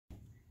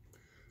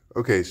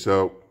Okay,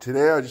 so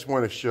today I just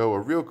want to show a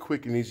real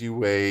quick and easy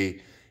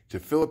way to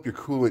fill up your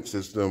coolant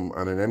system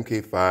on an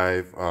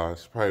MK5.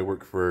 It's probably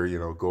work for,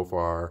 Golf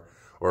R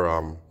or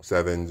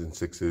 7s and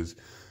 6s.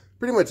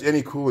 Pretty much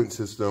any coolant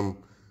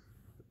system,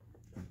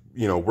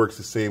 works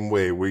the same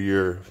way, where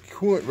your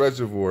coolant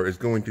reservoir is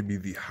going to be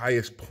the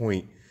highest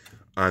point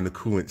on the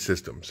coolant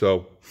system.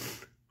 So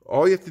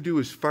all you have to do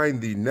is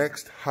find the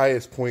next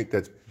highest point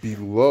that's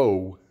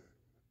below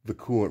the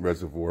coolant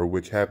reservoir,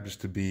 which happens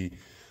to be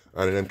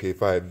on an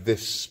MK5,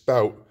 this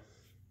spout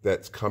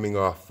that's coming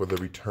off for the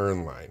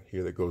return line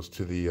here that goes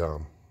to the,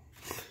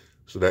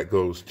 so that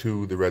goes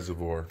to the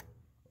reservoir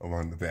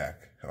along the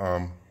back.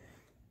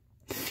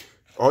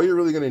 All you're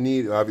really going to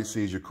need,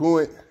 obviously, is your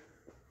coolant,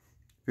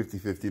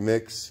 50-50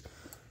 mix.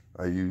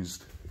 I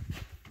used,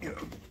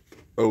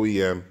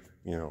 OEM,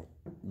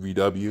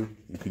 VW.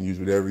 You can use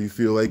whatever you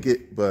feel like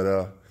it,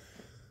 but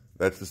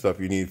that's the stuff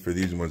you need for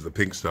these ones, the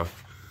pink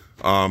stuff.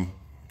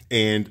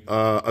 And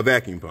a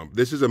vacuum pump.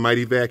 This is a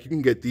Mighty Vac. You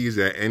can get these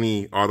at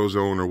any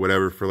AutoZone or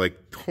whatever for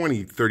like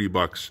 20-30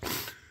 bucks.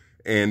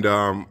 And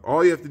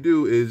all you have to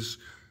do is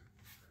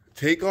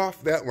take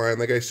off that line,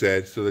 like I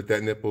said, so that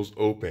that nipple's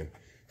open.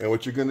 And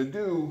what you're gonna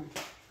do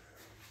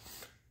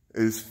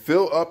is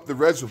fill up the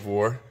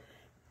reservoir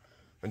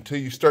until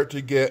you start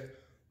to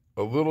get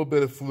a little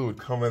bit of fluid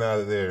coming out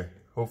of there.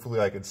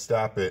 Hopefully I can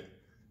stop it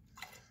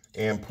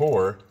and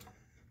pour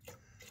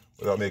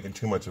without making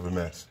too much of a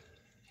mess.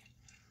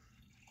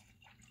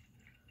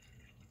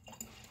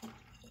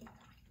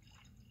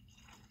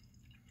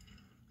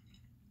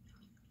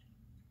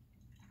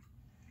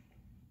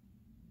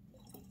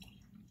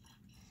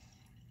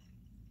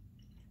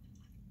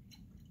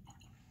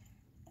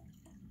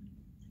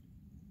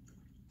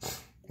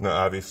 Now,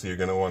 obviously, you're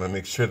going to want to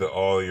make sure that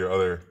all your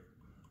other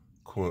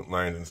coolant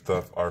lines and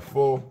stuff are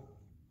full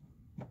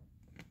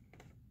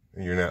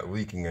and you're not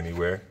leaking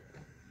anywhere.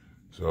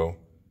 So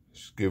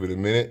just give it a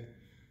minute.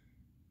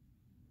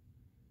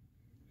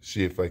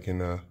 See if I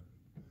can,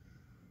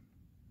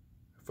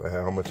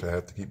 how much I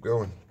have to keep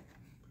going.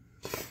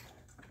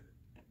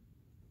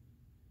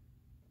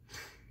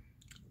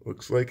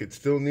 Looks like it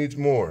still needs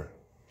more.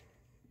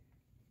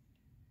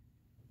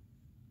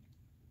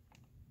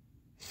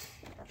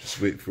 Just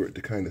wait for it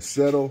to kind of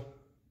settle.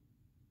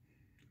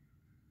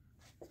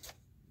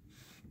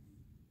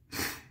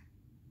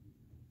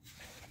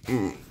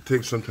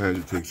 Sometimes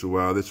it takes a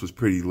while. This was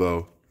pretty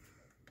low.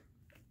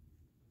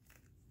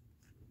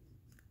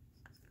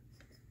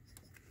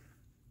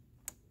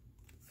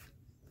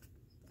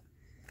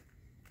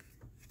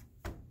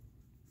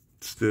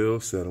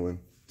 Still settling.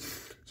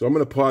 So I'm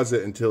going to pause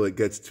it until it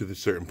gets to the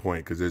certain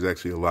point, because there's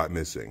actually a lot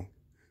missing.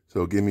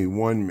 So give me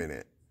 1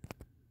 minute.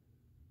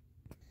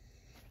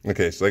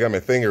 Okay, so I got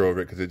my finger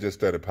over it because it just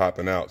started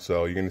popping out.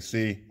 So you're going to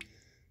see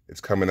it's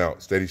coming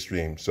out, steady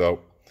stream. So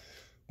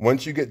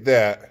once you get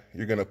that,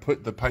 you're going to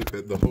put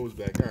the hose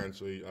back on,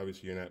 so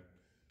obviously you're not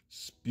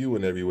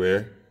spewing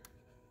everywhere.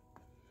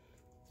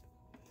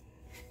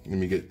 Let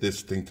me get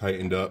this thing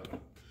tightened up.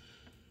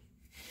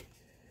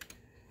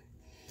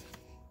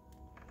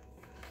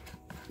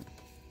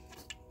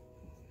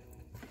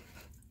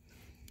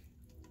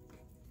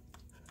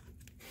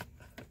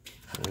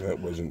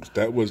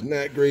 That was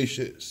not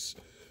gracious.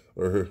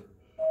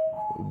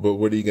 But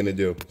what are you gonna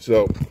do?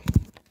 So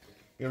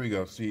here we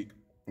go. See,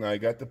 now I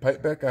got the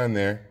pipe back on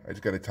there. I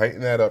just gotta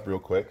tighten that up real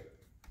quick.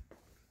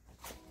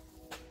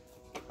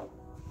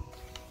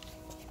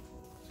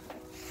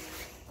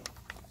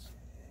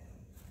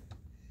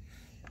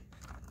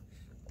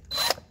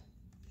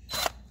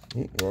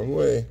 Wrong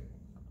way.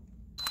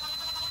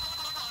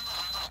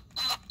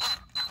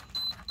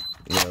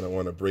 And I don't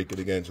want to break it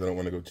again, so I don't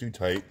want to go too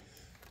tight.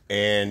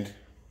 And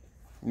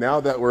now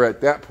that we're at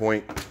that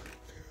point,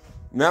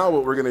 now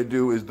what we're going to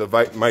do is the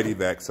Mighty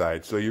Vac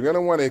side. So you're going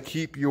to want to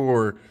keep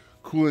your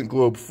coolant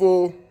globe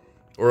full,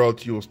 or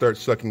else you will start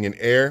sucking in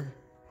air.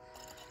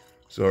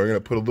 So we're going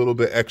to put a little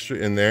bit extra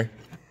in there.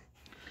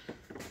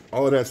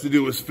 All it has to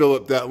do is fill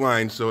up that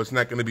line, so it's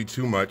not going to be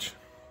too much.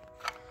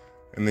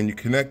 And then you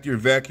connect your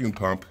vacuum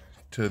pump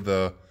to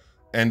the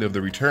end of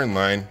the return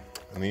line,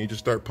 and then you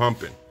just start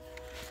pumping.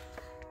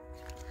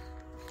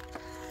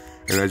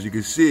 And as you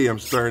can see, I'm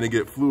starting to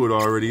get fluid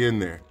already in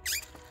there.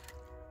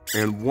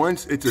 And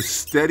once it's a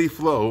steady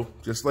flow,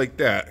 just like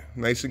that,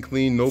 nice and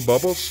clean, no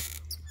bubbles,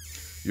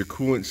 your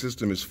coolant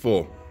system is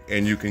full.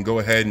 And you can go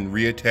ahead and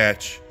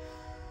reattach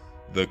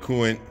the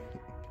coolant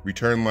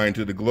return line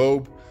to the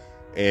globe,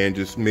 and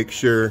just make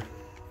sure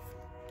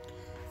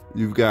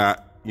you've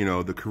got,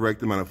 the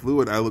correct amount of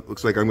fluid.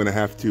 Looks like I'm gonna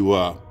have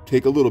to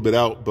take a little bit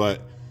out,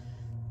 but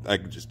I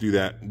can just do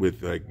that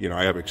with, I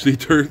have actually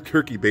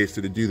turkey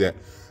basted to do that.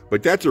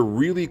 But that's a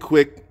really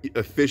quick,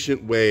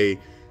 efficient way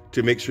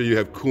to make sure you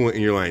have coolant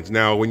in your lines.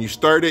 Now, when you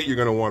start it, you're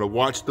gonna wanna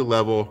watch the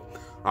level,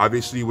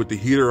 obviously with the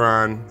heater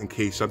on, in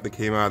case something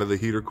came out of the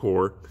heater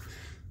core.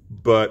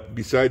 But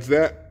besides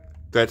that,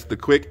 that's the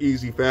quick,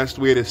 easy, fast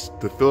way to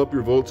fill up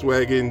your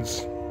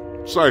Volkswagens.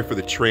 Sorry for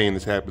the train,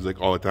 this happens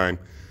like all the time.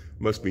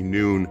 Must be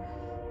noon.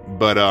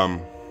 But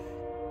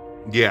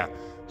yeah,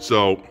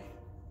 so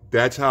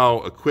that's how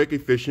a quick,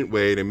 efficient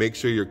way to make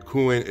sure your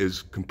coolant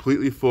is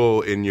completely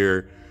full in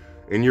your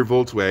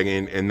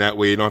Volkswagen, and that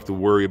way you don't have to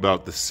worry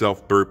about the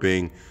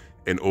self-burping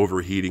and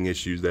overheating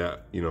issues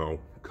that, you know,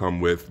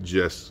 come with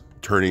just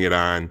turning it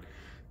on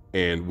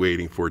and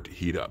waiting for it to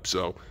heat up.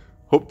 So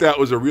hope that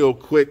was a real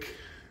quick,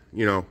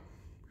 you know,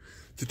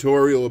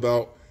 tutorial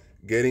about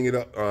getting it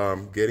up,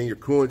 getting your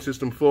coolant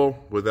system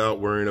full without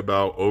worrying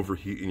about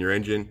overheating your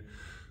engine.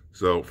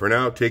 So for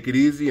now, take it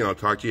easy, and I'll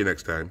talk to you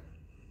next time.